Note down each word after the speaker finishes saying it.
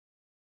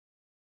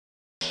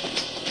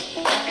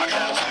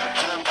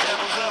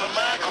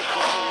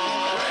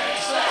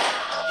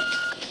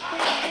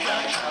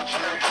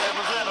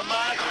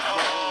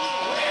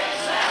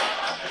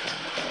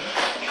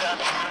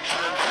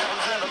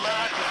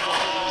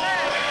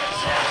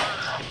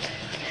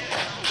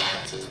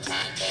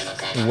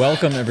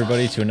Welcome,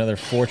 everybody, to another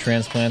Four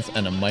Transplants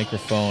and a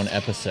Microphone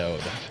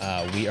episode.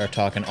 We are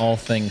talking all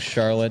things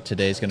Charlotte.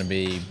 Today's going to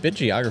be a bit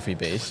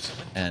geography-based,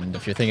 and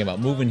if you're thinking about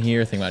moving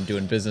here, thinking about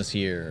doing business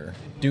here,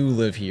 do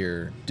live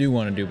here, do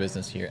want to do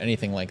business here,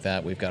 anything like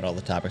that, we've got all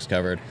the topics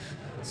covered.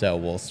 So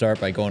we'll start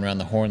by going around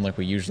the horn like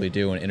we usually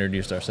do and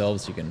introduce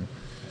ourselves so you can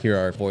hear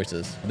our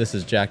voices. This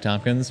is Jack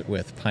Tompkins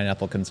with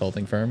Pineapple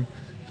Consulting Firm,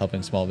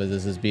 helping small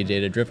businesses be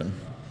data-driven.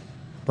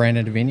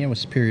 Brandon Davina with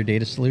Superior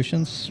Data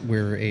Solutions.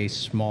 We're a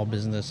small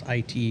business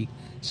IT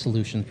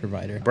solutions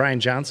provider. Brian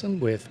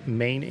Johnson with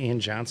Main and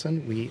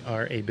Johnson. We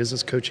are a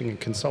business coaching and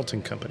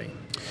consulting company.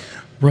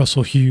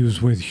 Russell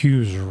Hughes with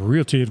Hughes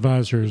Realty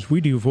Advisors. We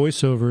do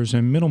voiceovers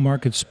and middle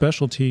market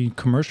specialty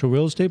commercial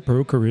real estate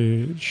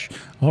brokerage.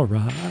 All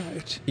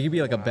right. You could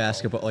be like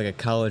a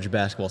college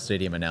basketball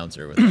stadium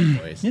announcer with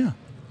that voice. Yeah.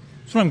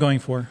 That's what I'm going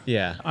for.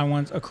 Yeah. I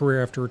want a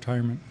career after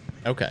retirement.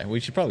 Okay, we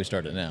should probably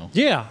start it now.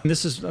 Yeah.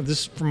 This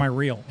is for my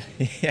reel.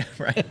 Yeah,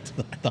 right.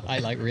 The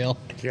highlight reel.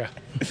 Yeah.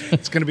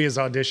 It's going to be his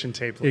audition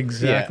tape. later.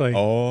 Exactly. Yeah.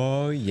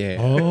 Oh, yeah.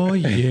 Oh,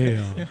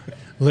 yeah.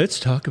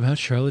 Let's talk about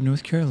Charlotte,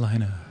 North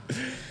Carolina.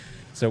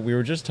 So we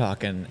were just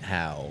talking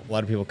how a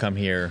lot of people come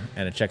here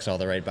and it checks all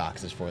the right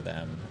boxes for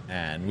them.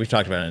 And we've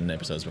talked about it in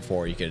episodes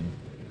before. You could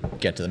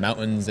get to the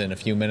mountains in a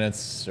few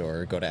minutes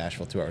or go to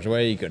Asheville 2 hours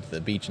away. You go to the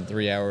beach in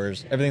 3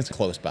 hours. Everything's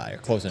close by or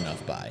close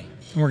enough by.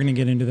 We're going to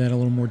get into that a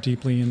little more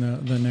deeply in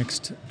the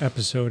next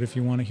episode if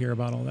you want to hear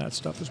about all that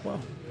stuff as well.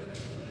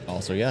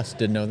 Also, yes,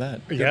 didn't know that.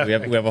 Yeah.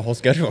 We have a whole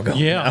schedule going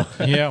Yeah,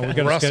 now. yeah. We're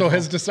going Russell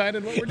has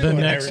decided what we're the doing.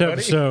 next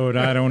everybody. episode.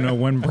 I don't know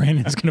when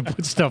Brandon's going to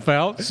put stuff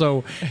out.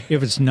 So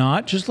if it's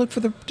not, just look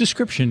for the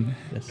description,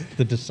 Yes,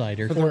 the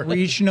decider. the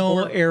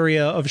regional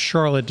area of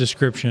Charlotte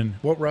description.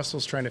 What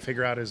Russell's trying to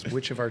figure out is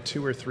which of our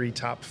 2 or 3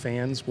 top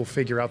fans will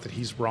figure out that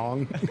he's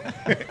wrong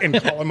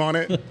and call him on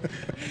it.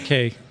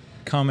 Okay,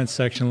 comment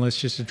section. Let's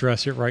just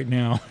address it right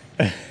now.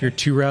 If you're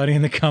too rowdy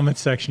in the comment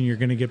section, you're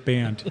going to get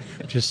banned.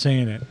 Just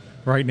saying it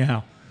right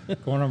now.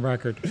 Going on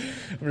record.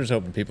 I'm just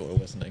hoping people are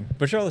listening.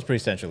 But Charlotte's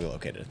pretty centrally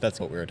located. That's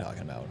what we were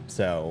talking about.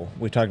 So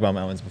we've talked about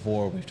mountains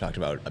before. We've talked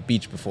about a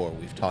beach before.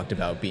 We've talked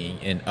about being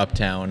in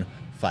uptown,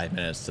 5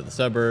 minutes to the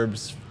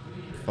suburbs,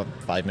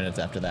 5 minutes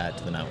after that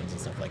to the mountains and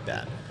stuff like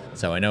that.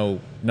 So I know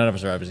none of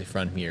us are obviously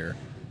from here.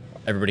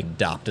 Everybody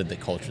adopted the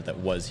culture that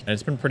was here. And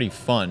it's been pretty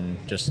fun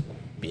just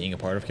being a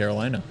part of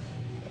Carolina.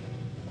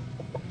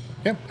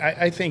 Yeah,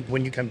 I think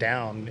when you come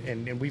down,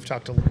 and we've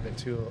talked a little bit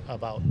too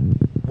about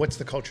what's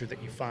the culture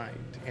that you find,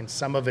 and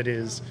some of it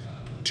is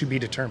to be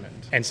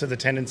determined. And so the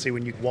tendency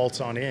when you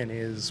waltz on in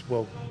is,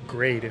 well,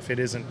 great, if it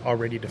isn't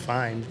already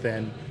defined,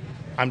 then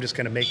I'm just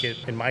going to make it,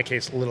 in my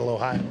case, Little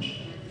Ohio.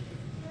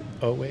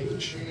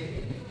 OH.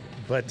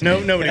 But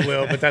no, nobody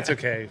will, but that's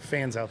okay.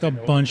 Fans out A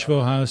there. bunch of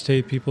Ohio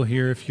State people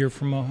here. If you're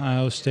from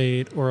Ohio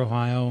State or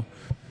Ohio,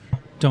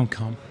 don't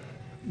come.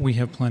 We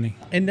have plenty.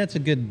 And that's a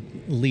good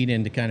lead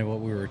into kind of what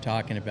we were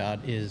talking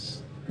about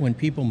is when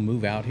people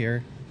move out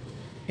here,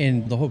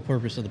 and the whole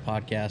purpose of the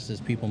podcast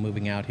is people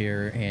moving out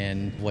here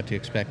and what to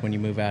expect when you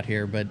move out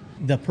here. But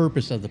the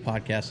purpose of the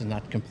podcast is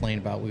not to complain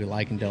about what we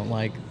like and don't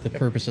like. The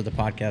purpose of the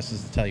podcast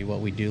is to tell you what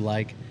we do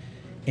like.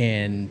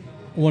 And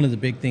one of the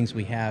big things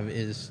we have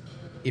is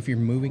if you're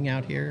moving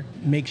out here,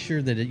 make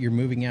sure that you're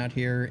moving out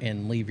here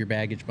and leave your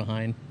baggage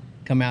behind.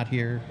 Come out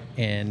here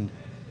and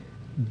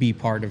be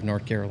part of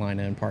North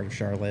Carolina and part of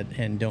Charlotte,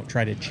 and don't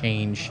try to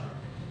change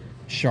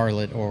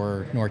Charlotte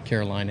or North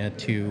Carolina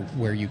to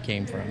where you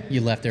came from.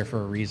 You left there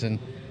for a reason.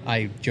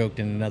 I joked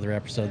in another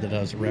episode that I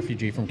was a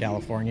refugee from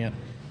California,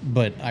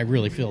 but I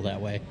really feel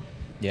that way.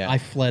 Yeah.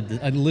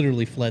 I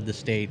literally fled the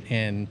state,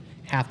 and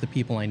half the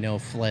people I know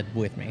fled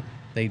with me.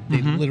 They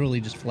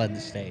literally just fled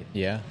the state.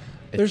 Yeah.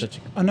 There's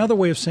another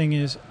way of saying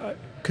is,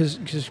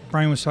 because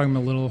Brian was talking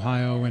about Little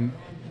Ohio, and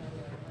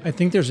I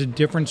think there's a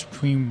difference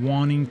between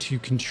wanting to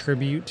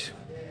contribute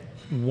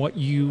what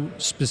you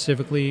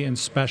specifically and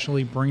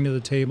specially bring to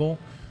the table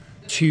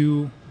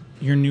to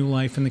your new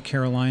life in the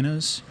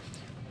Carolinas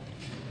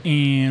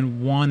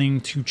and wanting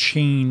to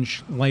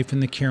change life in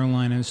the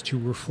Carolinas to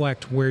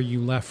reflect where you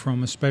left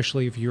from,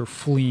 especially if you're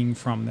fleeing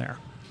from there.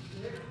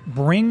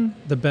 Bring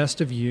the best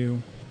of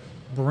you,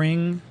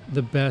 bring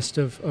the best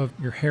of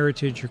your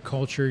heritage, your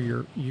culture,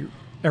 your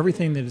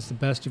everything that is the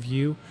best of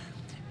you.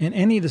 And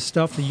any of the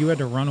stuff that you had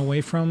to run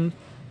away from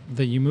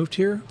that you moved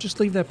here, just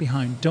leave that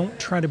behind. Don't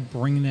try to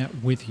bring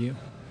that with you,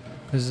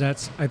 because I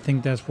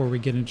think that's where we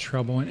get into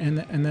trouble,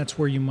 and that's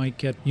where you might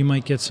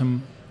get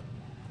some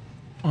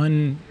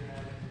un-Southern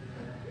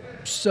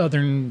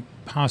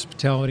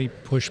hospitality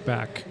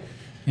pushback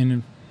in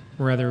a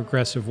rather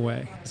aggressive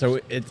way. So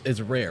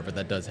it's rare, but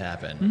that does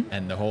happen. Mm-hmm.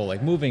 And the whole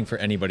moving for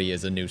anybody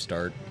is a new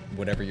start.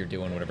 Whatever you're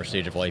doing, whatever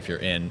stage of life you're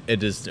in,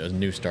 it is a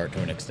new start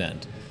to an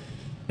extent.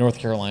 North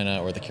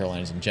Carolina or the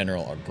Carolinas in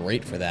general are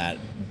great for that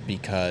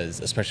because,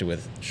 especially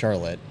with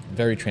Charlotte,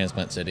 very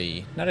transplant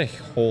city, not a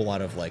whole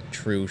lot of like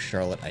true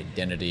Charlotte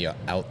identity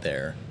out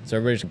there. So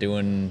everybody's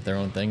doing their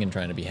own thing and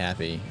trying to be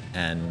happy.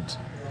 And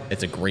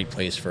it's a great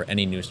place for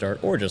any new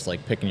start or just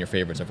like picking your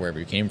favorites of wherever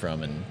you came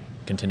from and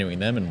continuing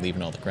them and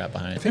leaving all the crap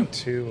behind. I think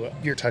too,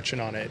 you're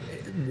touching on it.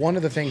 One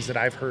of the things that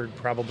I've heard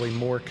probably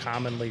more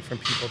commonly from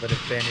people that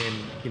have been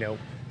in,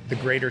 the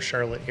greater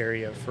Charlotte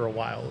area for a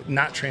while,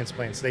 not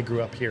transplants, they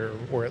grew up here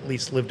or at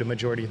least lived a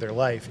majority of their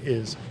life,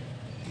 is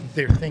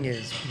their thing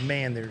is,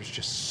 man, there's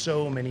just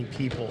so many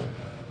people.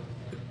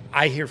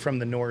 I hear from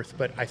the north,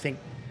 but I think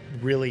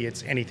really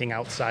it's anything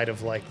outside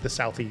of like the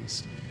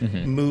southeast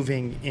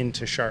moving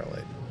into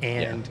Charlotte.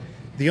 And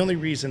the only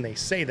reason they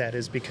say that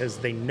is because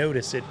they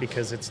notice it,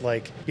 because it's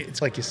like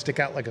you stick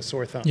out like a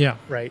sore thumb. Yeah.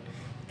 Right.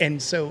 And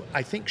so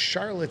I think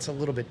Charlotte's a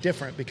little bit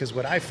different because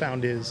what I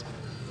found is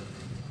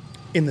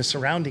in the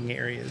surrounding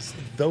areas,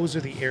 those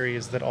are the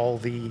areas that all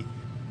the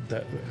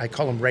I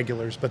call them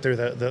regulars, but they're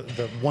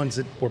the ones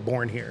that were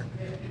born here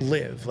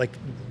live. Like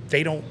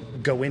they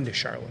don't go into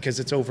Charlotte because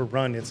it's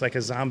overrun. It's like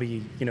a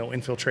zombie,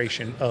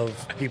 infiltration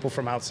of people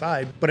from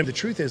outside. But the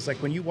truth is, like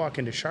when you walk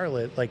into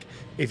Charlotte, like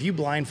if you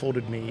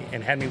blindfolded me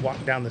and had me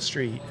walk down the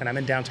street and I'm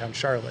in downtown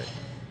Charlotte,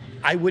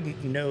 I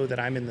wouldn't know that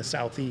I'm in the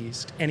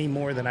southeast any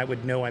more than I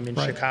would know I'm in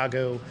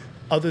Chicago,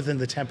 other than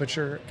the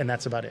temperature, and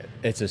that's about it.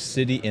 It's a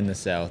city in the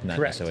south, not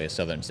Correct. necessarily a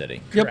southern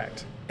city.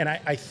 Correct. And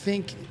I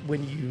think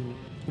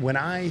when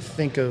I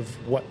think of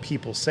what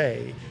people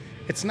say,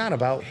 it's not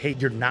about, hey,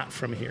 you're not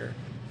from here,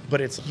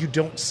 but it's you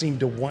don't seem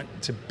to want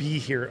to be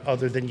here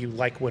other than you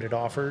like what it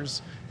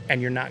offers,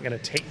 and you're going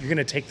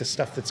to take the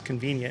stuff that's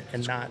convenient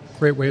and not.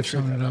 Great way of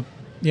summing it up.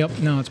 Yep,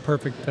 no, it's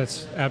perfect.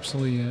 That's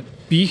absolutely it.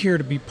 Be here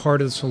to be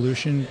part of the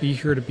solution. Be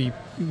here to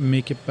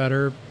make it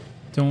better.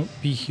 Don't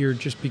be here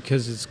just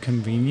because it's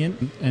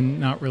convenient and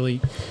not really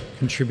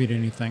contribute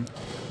anything.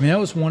 I mean, that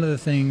was one of the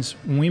things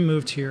when we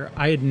moved here.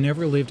 I had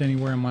never lived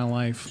anywhere in my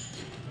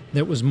life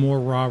that was more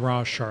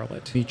rah-rah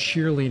Charlotte. The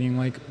cheerleading,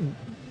 like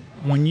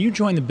when you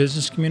join the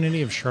business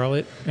community of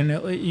Charlotte, and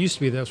it used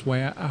to be this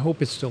way, I hope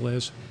it still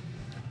is,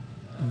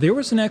 there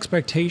was an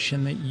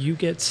expectation that you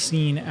get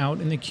seen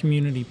out in the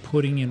community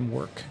putting in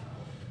work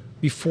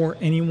before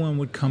anyone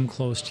would come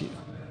close to you.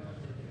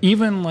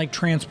 Even like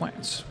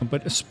transplants,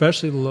 but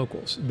especially the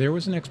locals, there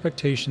was an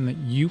expectation that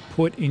you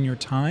put in your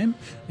time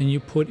and you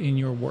put in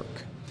your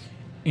work.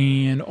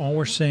 And all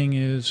we're saying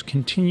is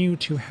continue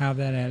to have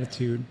that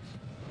attitude,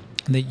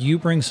 that you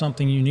bring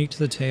something unique to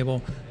the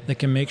table that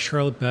can make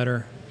Charlotte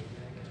better.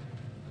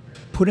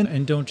 Put in,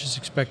 and don't just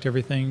expect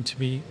everything to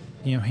be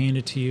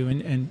handed to you.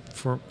 And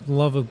for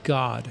love of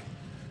God,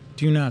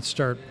 do not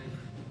start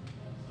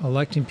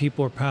electing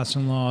people or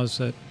passing laws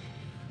that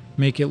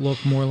make it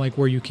look more like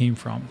where you came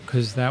from,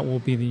 because that will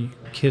be the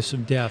kiss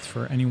of death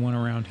for anyone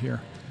around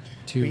here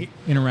to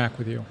interact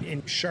with you.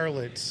 In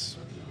Charlotte,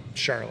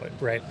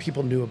 right?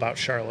 People knew about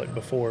Charlotte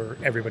before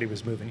everybody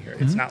was moving here.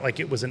 It's not like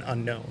it was an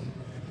unknown.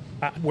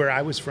 Where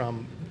I was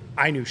from,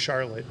 I knew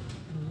Charlotte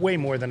way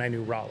more than I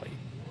knew Raleigh.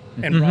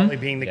 And Raleigh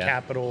being the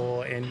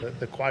capital and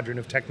the quadrant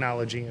of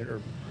technology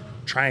or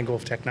triangle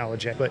of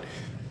technology. But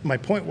my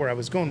point where I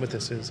was going with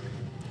this is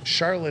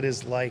Charlotte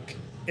is like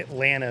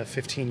Atlanta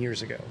 15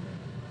 years ago,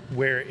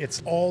 where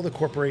it's all the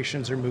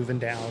corporations are moving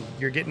down.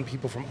 You're getting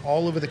people from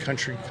all over the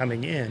country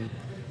coming in.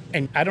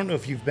 And I don't know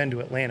if you've been to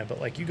Atlanta, but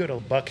like you go to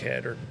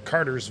Buckhead or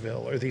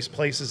Cartersville or these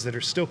places that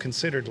are still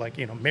considered like,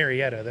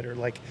 Marietta, that are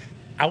like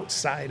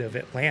outside of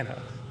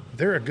Atlanta.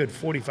 They're a good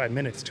 45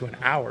 minutes to an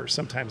hour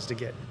sometimes to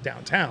get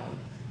downtown.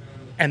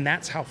 And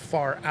that's how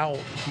far out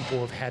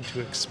people have had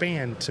to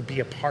expand to be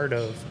a part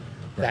of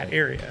that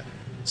area.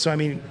 So, I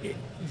mean,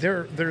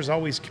 there's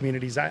always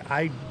communities.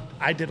 I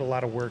did a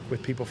lot of work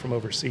with people from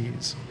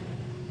overseas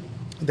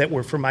that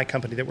were from my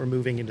company that were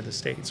moving into the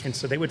States. And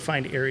so they would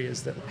find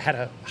areas that had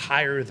a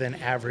higher than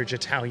average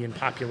Italian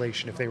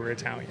population if they were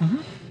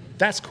Italian.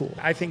 That's cool.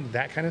 I think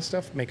that kind of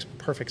stuff makes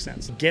perfect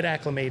sense. Get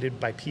acclimated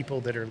by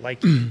people that are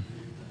like you,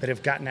 that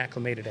have gotten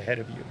acclimated ahead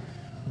of you.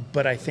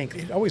 But I think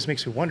it always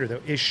makes me wonder,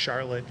 though, is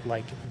Charlotte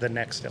like the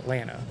next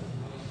Atlanta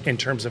in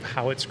terms of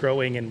how it's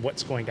growing and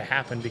what's going to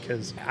happen?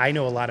 Because I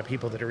know a lot of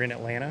people that are in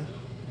Atlanta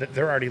that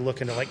they're already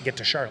looking to like get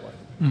to Charlotte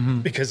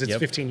because it's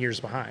 15 years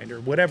behind or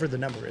whatever the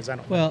number is. I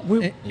don't know.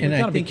 We've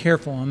got to be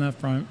careful on that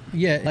front.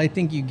 Yeah, I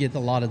think you get a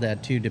lot of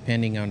that too,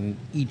 depending on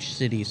each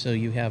city. So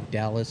you have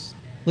Dallas.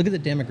 Look at the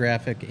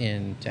demographic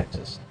in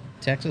Texas.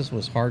 Texas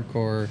was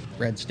hardcore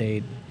red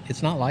state.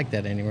 It's not like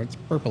that anymore. It's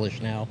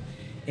purplish now.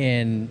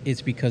 And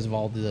it's because of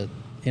all the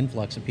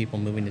influx of people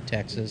moving to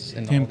Texas.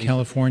 And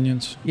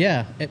Californians.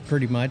 Yeah,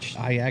 pretty much.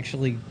 I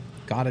actually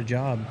got a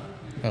job.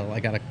 Well, I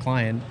got a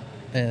client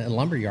at a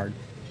lumber yard.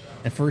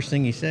 And first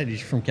thing he said,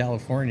 he's from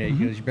California.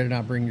 He goes, you better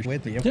not bring your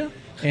with you. Yeah.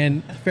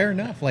 And fair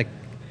enough. Like,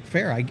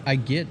 fair. I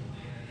get,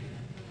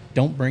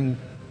 don't bring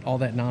all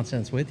that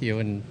nonsense with you.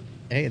 And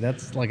hey,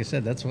 that's, like I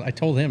said, that's what I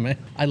told him.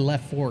 I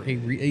left for a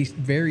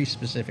very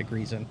specific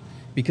reason,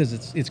 because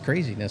it's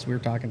craziness. We were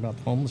talking about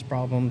the homeless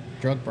problem,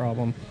 drug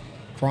problem,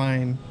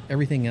 crime,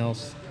 everything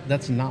else.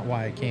 That's not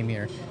why I came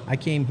here. I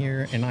came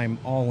here and I'm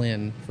all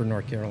in for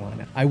North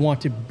Carolina. I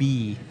want to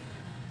be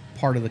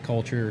part of the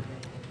culture,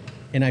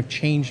 and I've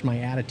changed my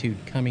attitude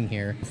coming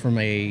here from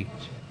a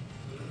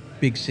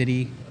big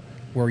city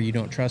where you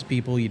don't trust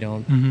people, you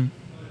don't,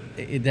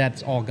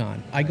 that's all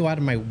gone. I go out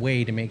of my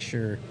way to make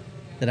sure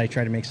that I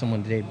try to make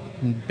someone today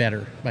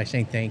better by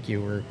saying thank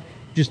you, or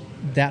just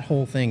that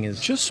whole thing is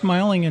Just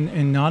smiling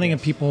and nodding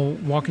at people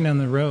walking down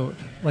the road.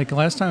 Like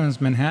last time I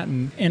was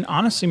Manhattan, and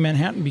honestly,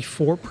 Manhattan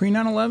before pre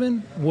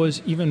 9/11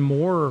 was even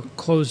more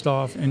closed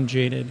off and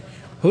jaded.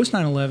 Post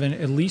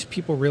 9/11, at least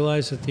people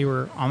realized that they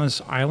were on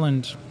this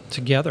island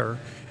together,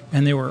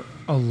 and they were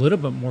a little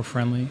bit more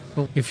friendly.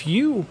 But if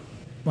you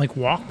like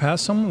walk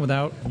past someone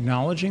without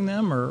acknowledging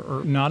them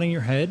or nodding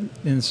your head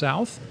in the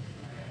South,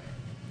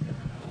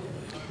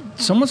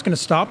 someone's going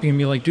to stop you and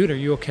be like, dude, are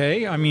you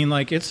okay? I mean,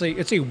 like, it's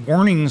a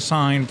warning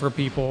sign for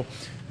people.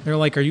 They're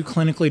like, are you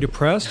clinically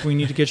depressed? We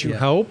need to get you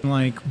help.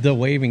 Like, the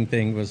waving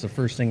thing was the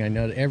first thing I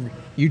noticed.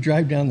 You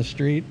drive down the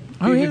street,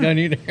 Oh,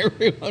 yeah.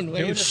 everyone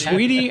waves.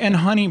 sweetie and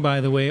honey, by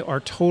the way,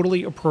 are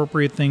totally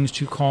appropriate things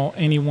to call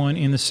anyone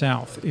in the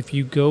South. If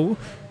you go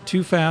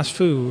to fast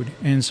food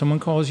and someone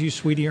calls you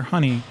sweetie or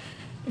honey,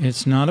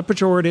 it's not a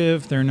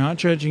pejorative. They're not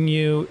judging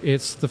you.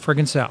 It's the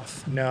friggin'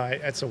 South. No,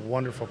 that's a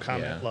wonderful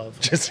comment, Yeah. love.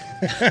 Just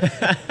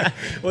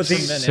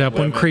Except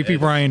when creepy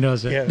Brian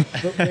does it. yeah.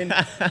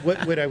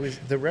 But when,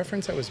 the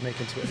reference I was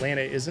making to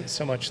Atlanta isn't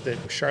so much that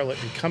Charlotte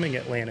becoming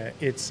Atlanta.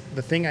 It's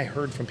the thing I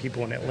heard from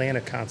people in Atlanta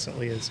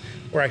constantly is,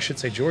 or I should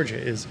say Georgia,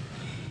 is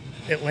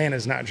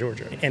Atlanta's not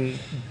Georgia. And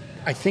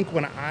I think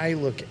when I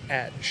look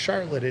at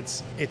Charlotte,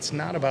 it's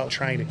not about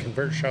trying to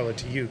convert Charlotte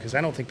to you, because I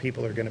don't think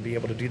people are going to be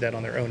able to do that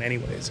on their own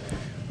anyways.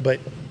 But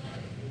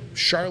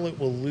Charlotte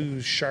will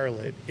lose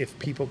Charlotte if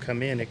people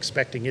come in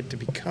expecting it to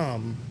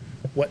become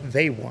what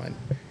they want.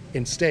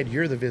 Instead,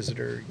 you're the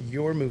visitor,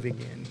 you're moving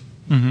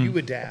in, you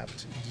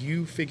adapt,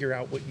 you figure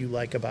out what you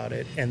like about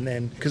it, and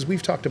then, because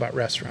we've talked about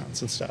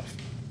restaurants and stuff,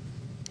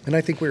 and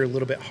I think we're a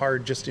little bit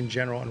hard just in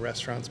general on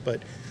restaurants,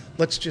 but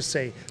let's just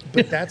say,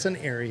 but that's an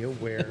area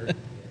where,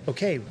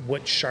 okay,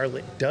 what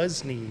Charlotte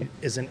does need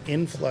is an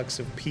influx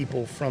of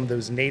people from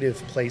those native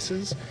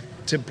places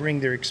to bring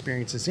their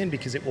experiences in,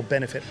 because it will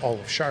benefit all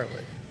of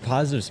Charlotte.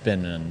 Positive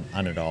spin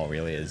on it all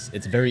really is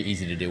it's very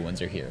easy to do once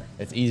you're here.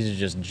 It's easy to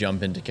just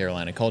jump into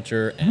Carolina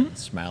culture and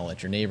smile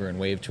at your neighbor and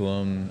wave to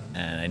him.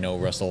 And I know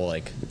Russell,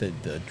 like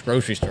the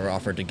grocery store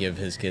offered to give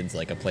his kids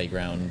like a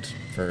playground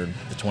for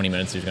the 20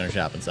 minutes he was going to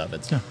shop and stuff.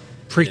 It's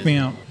Freaked me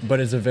out. But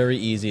it's a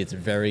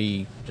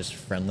very just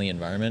friendly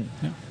environment.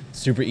 Yeah.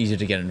 Super easy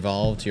to get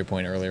involved. To your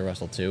point earlier,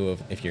 Russell, too,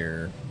 of if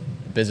you're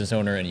a business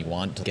owner and you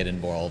want to get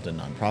involved in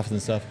nonprofits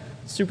and stuff,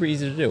 super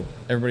easy to do.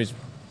 Everybody's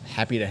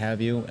happy to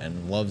have you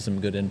and loves some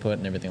good input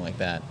and everything like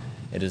that.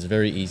 It is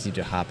very easy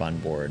to hop on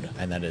board,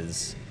 and that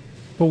is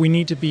But we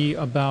need to be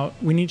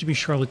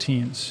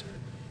Charlotteans.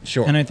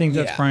 sure. And I think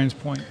that's Yeah. Brian's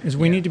point, is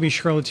we need to be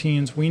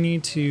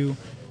Charlotteans.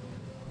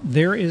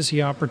 There is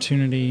the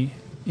opportunity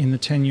in the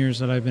 10 years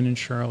that I've been in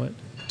Charlotte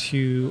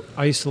to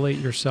isolate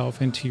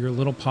yourself into your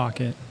little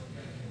pocket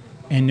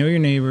and know your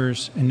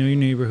neighbors and know your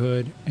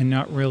neighborhood and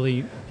not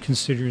really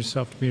consider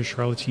yourself to be a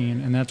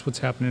charlatan. And that's what's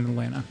happening in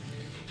Atlanta,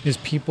 is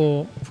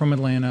people from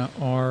Atlanta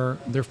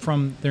they're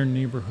from their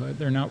neighborhood.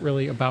 They're not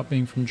really about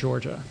being from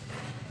Georgia.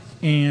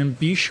 And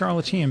be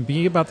charlatan,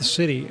 be about the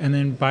city, and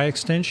then by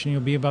extension,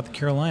 you'll be about the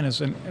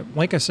Carolinas. And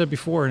like I said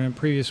before in a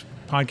previous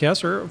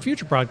podcast or a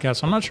future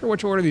podcast, I'm not sure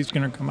which order these are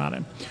going to come out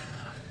in.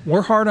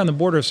 We're hard on the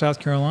border of South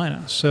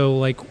Carolina. So,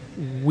 like,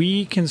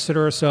 we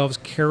consider ourselves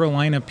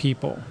Carolina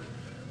people.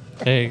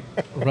 Hey,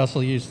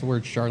 Russell used the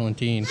word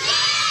charlatan.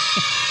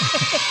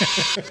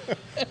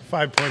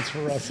 5 points for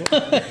Russell.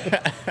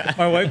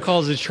 My wife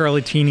calls it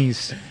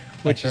charlatinis,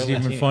 which is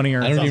even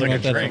funnier. I don't even like know a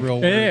if that's drink. a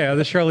real word. Yeah,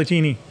 the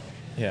charlatini.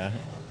 Yeah,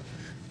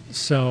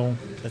 So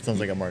that sounds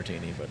like a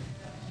martini, but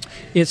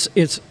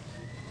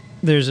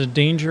there's a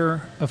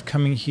danger of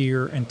coming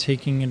here and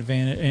taking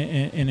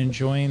advantage and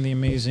enjoying the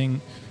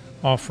amazing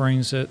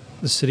offerings that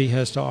the city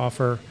has to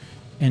offer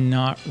and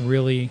not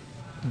really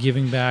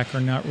giving back or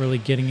not really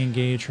getting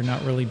engaged or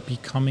not really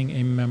becoming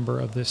a member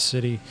of this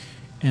city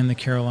and the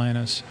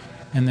Carolinas.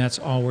 And that's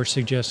all we're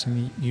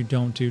suggesting that you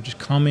don't do. Just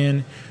come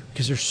in,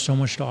 because there's so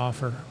much to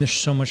offer. There's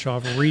so much to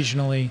offer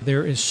regionally.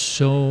 There is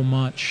so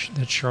much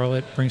that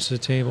Charlotte brings to the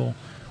table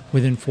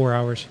within 4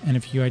 hours. And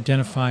if you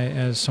identify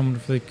as someone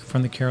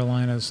from the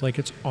Carolinas, like,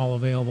 it's all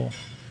available.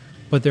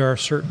 But there are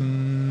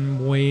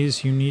certain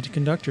ways you need to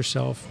conduct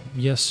yourself.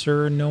 Yes,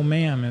 sir, no,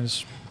 ma'am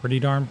is pretty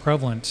darn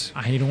prevalent.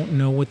 I don't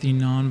know what the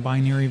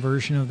non-binary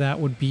version of that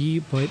would be,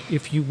 but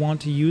if you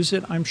want to use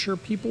it, I'm sure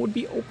people would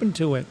be open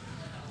to it.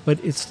 But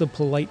it's the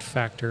polite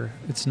factor.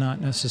 It's not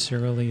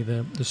necessarily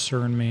the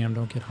sir and ma'am.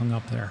 Don't get hung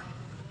up there.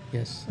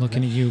 Yes.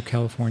 Looking at you,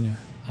 California.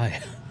 I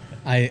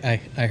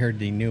heard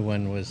the new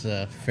one was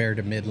fair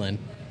to Midland.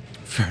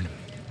 Fair enough.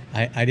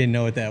 I didn't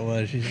know what that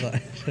was. She's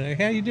like,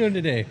 how you doing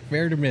today?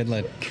 Fair to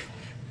Midland.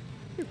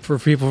 For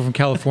people from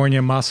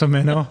California, más o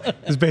menos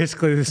is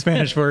basically the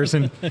Spanish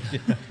version.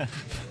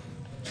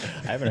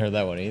 I haven't heard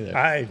that one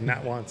either.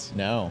 Not once.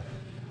 No.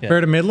 Yeah.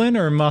 Fair to Midland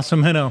or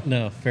Massameno?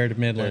 No, fair to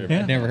Midland. Fair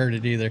to I never heard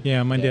it either.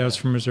 Yeah, my dad was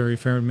from Missouri.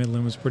 Fair to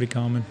Midland was pretty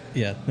common.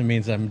 Yeah, that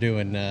means I'm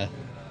doing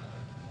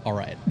all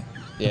right.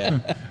 Yeah.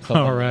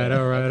 All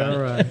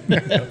right.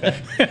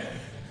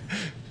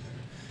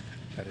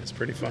 That is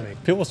pretty funny.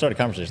 People start a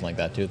conversation like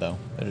that too, though.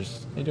 They're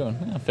just, how you doing?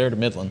 Yeah, fair to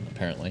Midland,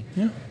 apparently.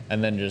 Yeah.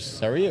 And then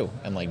just, how are you?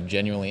 And like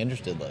genuinely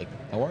interested, like,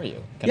 how are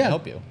you? Can I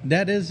help you?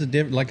 That is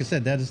like I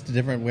said, that is the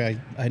different way.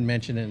 I had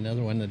mentioned in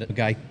another one that a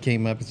guy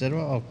came up and said,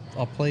 "Well,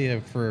 I'll play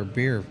you for a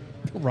beer,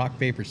 rock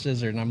paper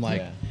scissors," and I'm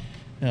like,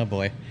 Yeah. "Oh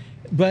boy."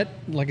 But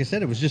like I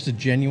said, it was just a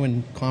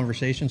genuine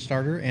conversation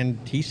starter, and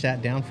he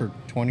sat down for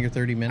 20 or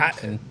 30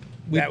 minutes, and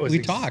we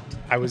talked.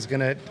 I was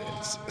gonna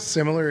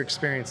similar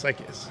experience like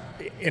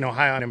in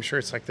Ohio, and I'm sure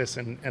it's like this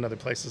in other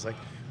places. Like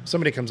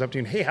somebody comes up to you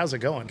and, "Hey, how's it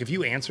going?" If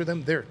you answer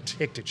them, they're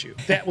ticked at you.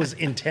 That was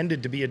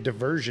intended to be a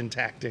diversion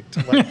tactic. To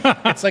like,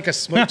 it's like a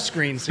smoke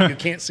screen, so you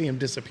can't see him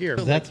disappear.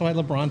 That's why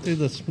LeBron threw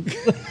this.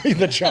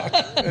 The chalk.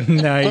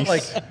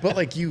 Nice. But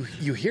like you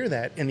hear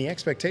that, and the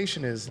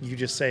expectation is you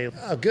just say,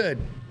 "Oh, good,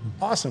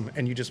 awesome,"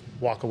 and you just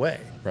walk away.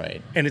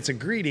 Right. And it's a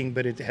greeting,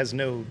 but it has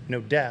no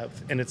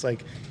depth. And it's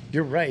like,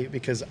 you're right,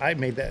 because I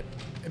made that,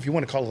 if you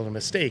want to call it a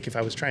mistake, if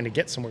I was trying to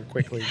get somewhere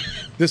quickly,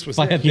 this was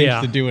I had it. things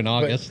Yeah. to do in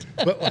August.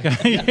 But like,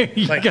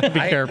 You gotta be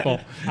I- careful.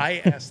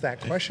 I asked that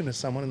question to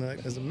someone, and they're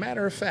like, as a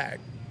matter of fact,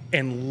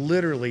 and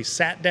literally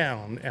sat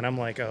down, and I'm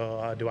like,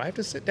 "Oh, do I have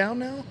to sit down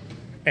now?"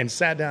 And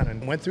sat down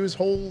and went through his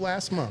whole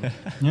last month.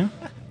 Yeah.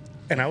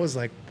 And I was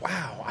like,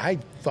 wow, I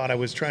thought I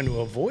was trying to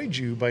avoid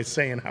you by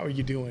saying, "How are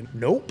you doing?"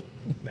 Nope.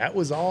 That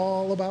was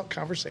all about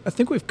conversation. I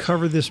think we've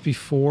covered this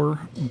before,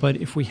 but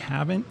if we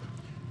haven't,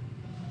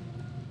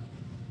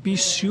 be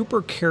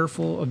super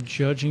careful of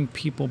judging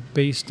people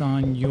based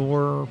on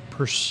your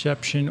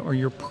perception or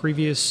your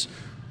previous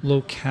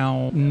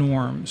locale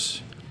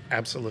norms.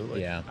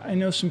 Absolutely. Yeah. I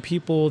know some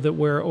people that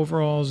wear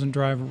overalls and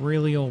drive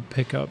really old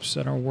pickups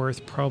that are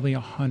worth probably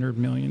 $100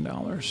 million.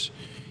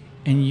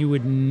 And you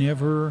would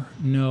never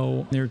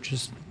know. They're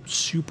just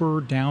super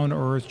down to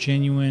earth,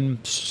 genuine,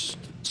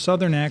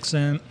 southern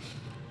accent,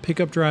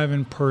 pickup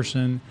driving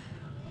person.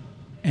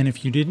 And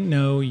if you didn't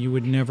know, you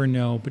would never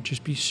know. But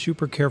just be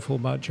super careful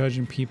about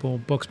judging people.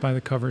 Books by the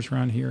covers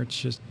around here. It's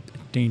just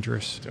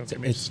dangerous. Don't get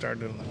me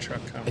started on the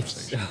truck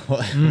conversation.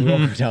 We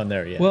won't go down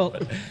there yet. Well,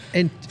 but-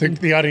 and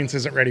The audience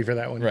isn't ready for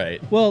that one. right.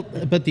 well,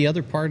 but the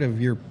other part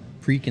of your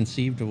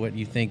preconceived of what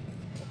you think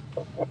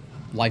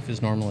life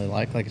is normally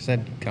like I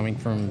said, coming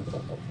from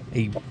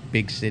a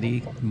big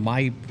city,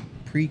 my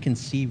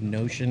preconceived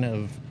notion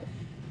of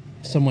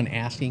someone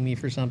asking me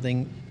for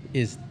something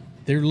is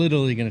they're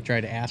literally going to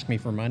try to ask me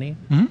for money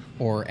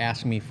or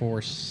ask me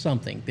for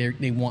something.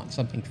 They want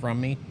something from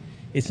me.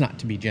 It's not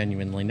to be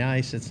genuinely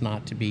nice. It's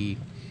not to be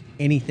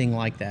anything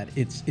like that.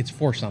 It's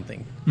for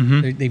something.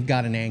 They've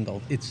got an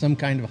angle. It's some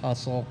kind of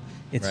hustle.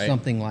 It's Right.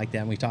 something like that.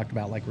 And we talked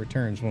about like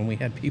returns when we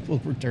had people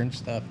return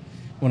stuff.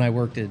 When I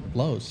worked at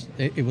Lowe's,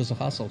 it was a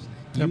hustle.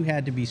 You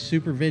had to be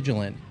super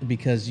vigilant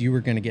because you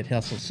were going to get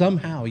hustled.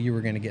 Somehow you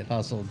were going to get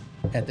hustled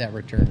at that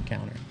return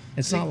counter.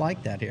 It's not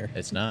like that here.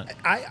 It's not.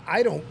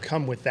 I don't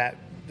come with that.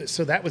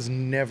 So that was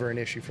never an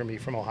issue for me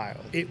from Ohio.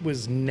 It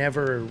was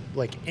never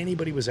like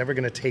anybody was ever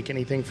going to take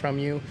anything from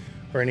you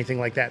or anything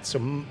like that. So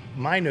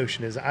my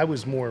notion is I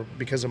was more,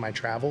 because of my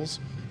travels,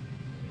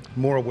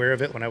 more aware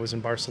of it when I was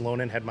in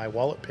Barcelona and had my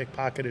wallet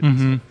pickpocketed.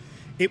 And stuff.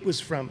 It was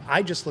from,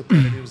 I just looked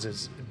at it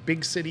as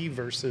big city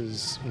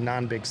versus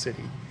non-big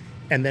city.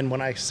 And then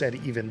when I said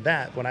even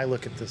that, when I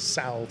look at the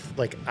South,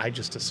 like I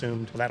just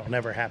assumed that'll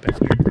never happen.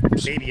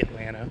 Maybe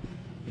Atlanta,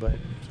 but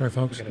Sorry,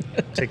 folks. I'm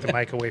gonna take the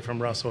mic away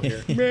from Russell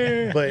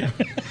here. But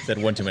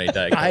Said one too many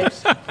Diet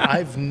Cokes.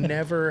 I've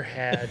never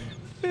had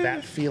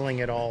that feeling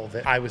at all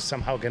that I was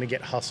somehow going to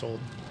get hustled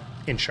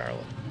in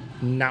Charlotte.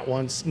 Not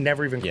once,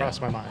 never even Yeah.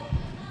 crossed my mind.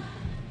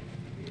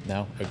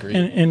 No, agreed.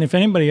 And if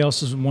anybody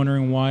else is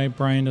wondering why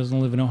Brian doesn't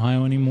live in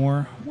Ohio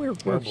anymore, we're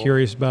boy.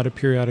 curious about it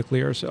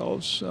periodically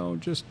ourselves. So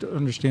just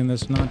understand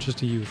that's not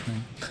just a you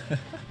thing.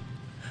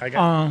 I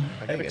got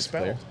I think it's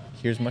expelled. clear.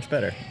 Here's much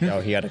better.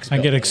 Oh, he got I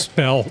expelled. get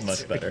expelled.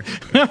 Much better.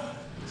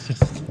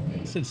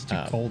 It's too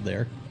cold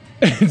there.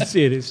 it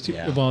is too,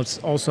 Yeah. well. It's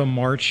also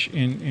March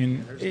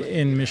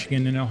in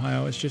Michigan and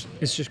Ohio. It's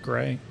just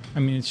gray. I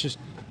mean, it's just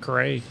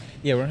gray.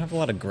 Yeah, we don't have a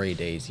lot of gray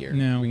days here.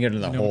 No, we can get into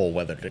the no. whole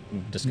weather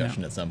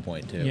discussion No. at some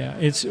point too. Yeah,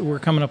 we're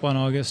coming up on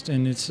August,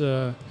 and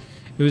it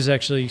was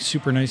actually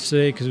super nice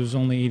today because it was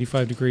only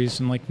 85 degrees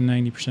and like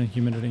 90%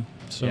 humidity.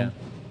 So Yeah.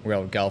 We're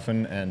out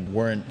golfing and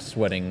weren't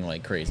sweating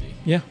like crazy.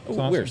 yeah, it was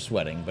We awesome. were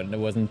sweating, but it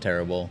wasn't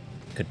terrible.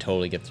 Could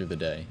totally get through the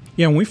day.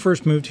 Yeah, when we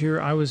first moved here,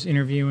 I was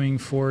interviewing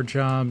for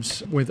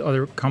jobs with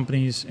other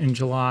companies in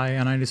July,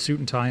 and I had a suit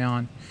and tie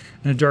on,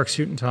 and a dark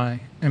suit and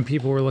tie, and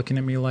people were looking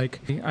at me like,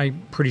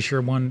 I'm pretty sure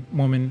one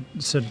woman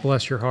said,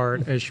 "Bless your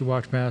heart," as she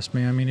walked past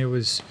me. I mean, it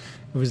was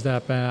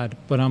that bad.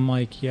 But I'm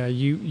like, yeah,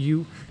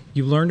 you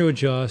learn to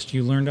adjust.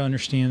 You learn to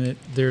understand that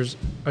there's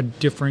a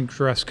different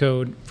dress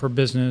code for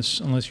business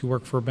unless you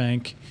work for a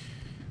bank.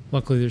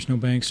 Luckily, there's no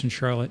banks in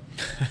Charlotte.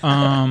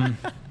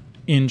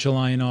 in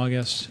July and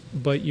August.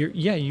 But you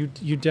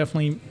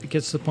definitely, it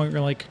gets to the point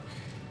where like,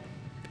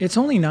 it's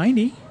only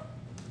 90.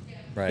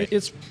 Right.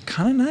 It's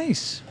kind of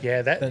nice.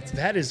 Yeah,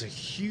 that is a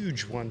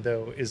huge one,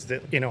 though, is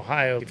that in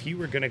Ohio, if you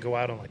were going to go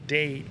out on a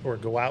date or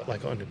go out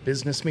like on a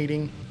business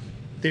meeting,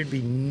 there'd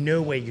be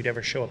no way you'd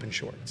ever show up in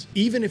shorts.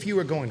 Even if you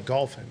were going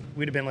golfing,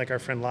 we'd have been like our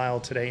friend Lyle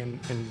today in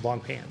long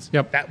pants.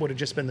 Yep. That would have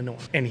just been the norm.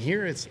 And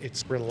here it's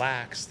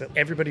relaxed. That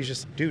everybody's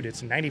just, dude,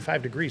 it's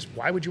 95 degrees.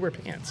 Why would you wear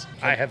pants?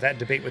 I have that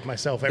debate with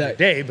myself every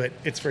day, but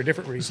it's for a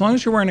different reason. As long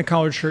as you're wearing a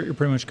collared shirt, you're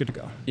pretty much good to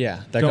go.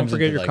 Yeah. Don't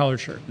forget your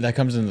collared shirt. That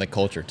comes into the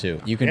culture too.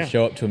 You can Yeah.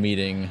 show up to a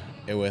meeting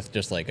with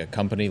just like a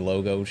company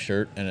logo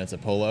shirt and it's a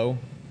polo,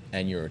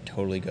 and you're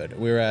totally good.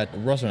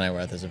 Russell and I were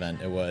at this event.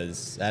 It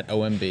was at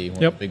OMB,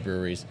 one Yep. of the big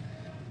breweries,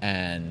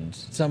 and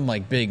some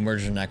like big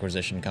merger and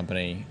acquisition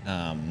company.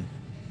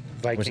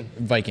 Viking.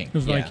 Viking. It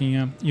was yeah. Viking,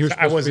 yeah. You were I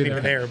supposed to wasn't be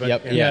even there. there, but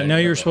Yep, yeah. Yeah, no,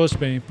 you were but- supposed to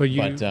be, but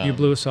you but,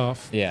 blew us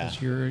off. yeah.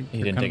 'cause you're He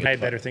didn't coming. take I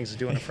had better things to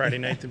do on a Friday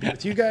night than be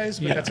with you guys,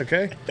 but that's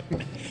okay.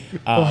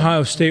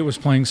 Ohio State was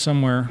playing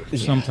somewhere,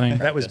 something.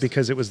 That was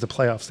because it was the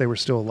playoffs. They were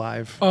still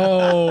alive.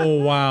 Oh,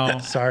 wow.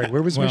 Sorry,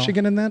 where was Well,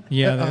 Michigan in that?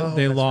 Yeah, Oh,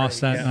 they that's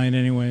lost right, that yeah. night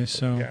anyway,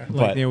 so Yeah. like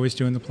But- they always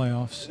do in the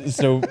playoffs.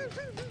 So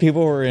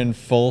people were in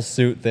full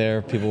suit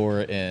there. People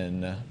were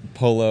in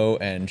polo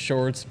and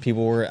shorts.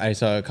 I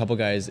saw a couple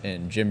guys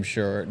in gym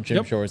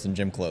Yep. shorts and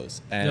gym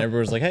clothes. And Yep. everyone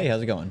was like, hey,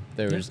 how's it going?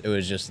 It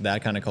was just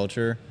that kind of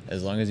culture.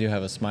 As long as you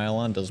have a smile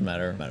on, doesn't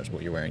matter. It matters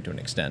what you're wearing to an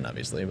extent,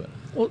 obviously. But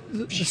Well,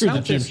 the Sure, the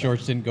South gym is-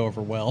 shorts didn't go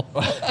over well.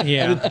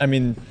 Yeah. I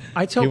mean,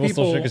 I tell people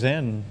people, still shook his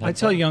hand. I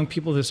tell young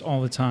people this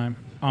all the time.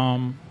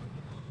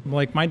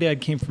 Like my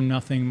dad came from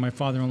nothing. My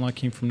father-in-law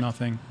came from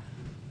nothing.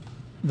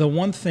 The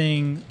one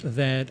thing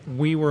that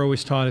we were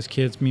always taught as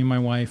kids, me and my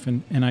wife,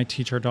 and I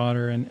teach our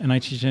daughter, and I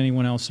teach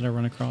anyone else that I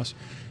run across,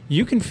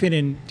 you can fit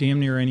in damn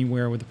near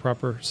anywhere with a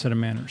proper set of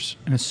manners.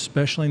 And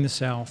especially in the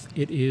South,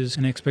 it is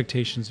an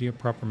expectation that you have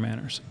proper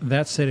manners.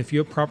 That said, if you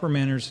have proper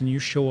manners and you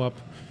show up,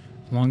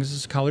 as long as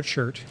it's a collared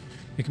shirt,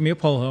 it can be a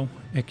polo,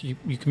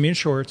 you can be in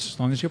shorts, as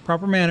long as you have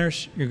proper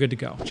manners, you're good to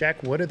go.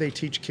 Jack, what do they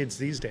teach kids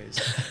these days?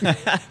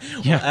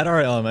 Yeah, at our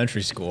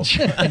elementary school.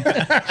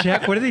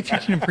 Jack, what are they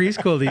teaching in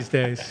preschool these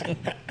days?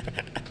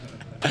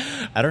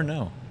 I don't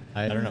know.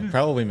 I don't know.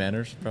 Probably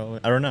manners. Probably.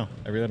 I don't know.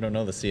 I really don't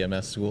know the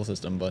CMS school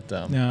system, but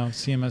No,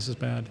 CMS is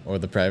bad. or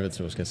the private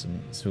school system.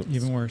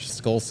 Even worse.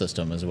 School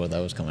system is what that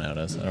was coming out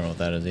as. I don't know what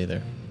that is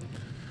either.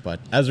 But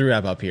as we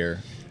wrap up here,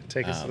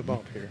 Take us to the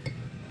bump here.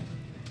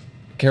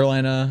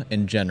 Carolina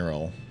in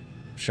general,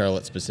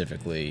 Charlotte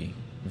specifically,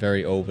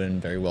 very open,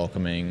 very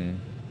welcoming,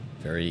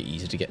 very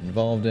easy to get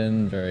involved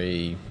in,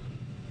 very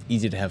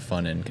easy to have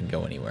fun in, can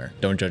go anywhere.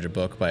 Don't judge a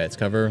book by its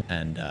cover,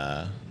 and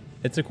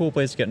it's a cool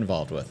place to get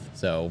involved with.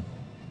 So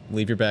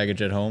leave your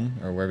baggage at home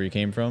or wherever you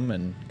came from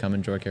and come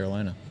enjoy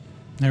Carolina.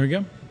 There we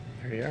go.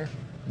 There you are.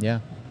 Yeah,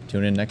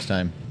 tune in next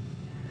time.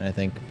 And I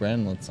think,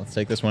 Bren, let's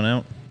take this one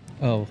out.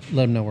 Oh,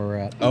 let them know where we're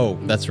at. Oh,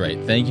 that's right.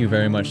 Thank you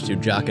very much to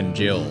Jock and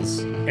Jill's.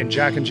 And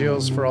Jack and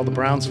Jill's, for all the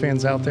Browns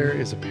fans out there,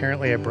 is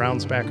apparently a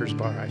Browns backers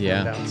bar. I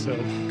Yeah. found out. So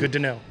good to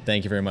know.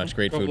 Thank you very much.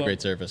 Great food, Problem.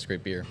 great service,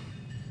 great beer.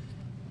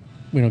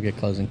 We don't get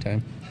closing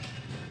time.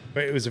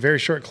 But it was a very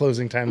short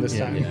closing time this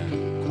time.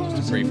 Yeah,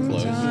 just a brief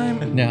close.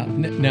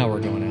 Now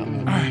we're going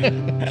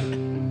out.